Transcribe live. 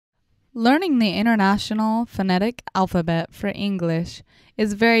Learning the International Phonetic Alphabet for English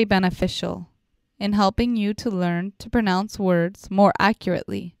is very beneficial in helping you to learn to pronounce words more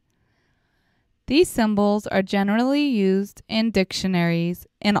accurately. These symbols are generally used in dictionaries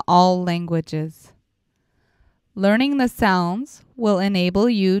in all languages. Learning the sounds will enable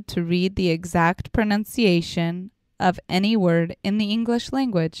you to read the exact pronunciation of any word in the English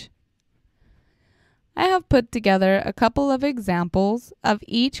language. I have put together a couple of examples of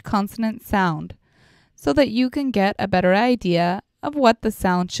each consonant sound so that you can get a better idea of what the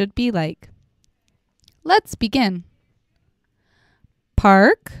sound should be like. Let's begin.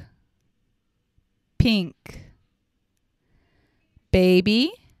 Park, pink.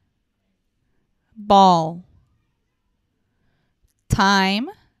 Baby, ball. Time,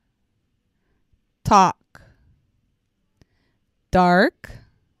 talk. Dark,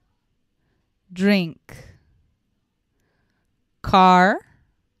 drink. Car,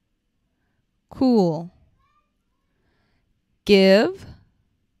 cool. Give,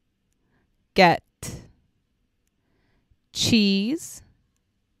 get. Cheese,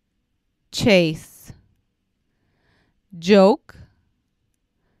 chase. Joke,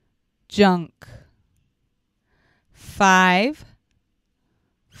 junk. 5,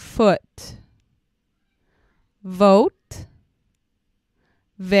 foot. Vote,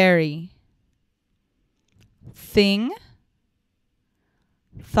 very. Thing,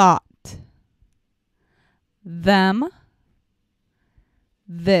 thought. Them,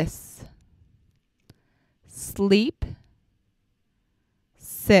 this. Sleep,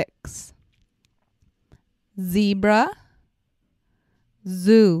 6. Zebra,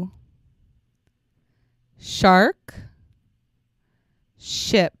 zoo. Shark,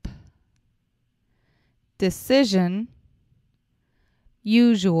 ship. Decision,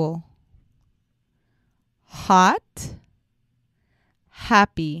 usual. Hot,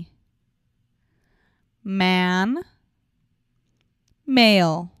 happy. Man,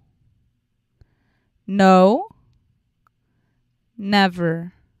 male. No,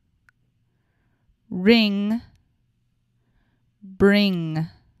 never. Ring, bring.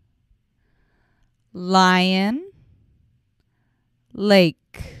 Lion, lake.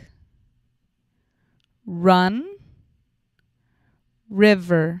 Run,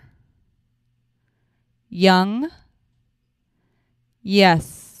 river. Young,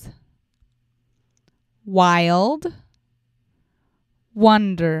 yes. Wild,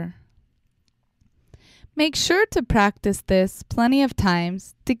 wonder. Make sure to practice this plenty of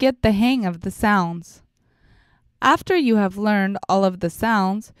times to get the hang of the sounds. After you have learned all of the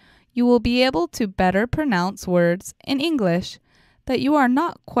sounds, you will be able to better pronounce words in English that you are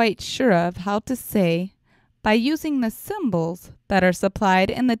not quite sure of how to say by using the symbols that are supplied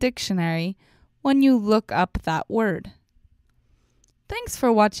in the dictionary when you look up that word. Thanks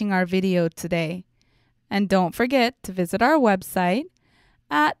for watching our video today, and don't forget to visit our website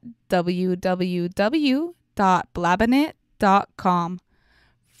at www.blabbinit.com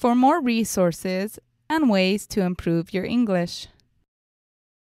for more resources and ways to improve your English.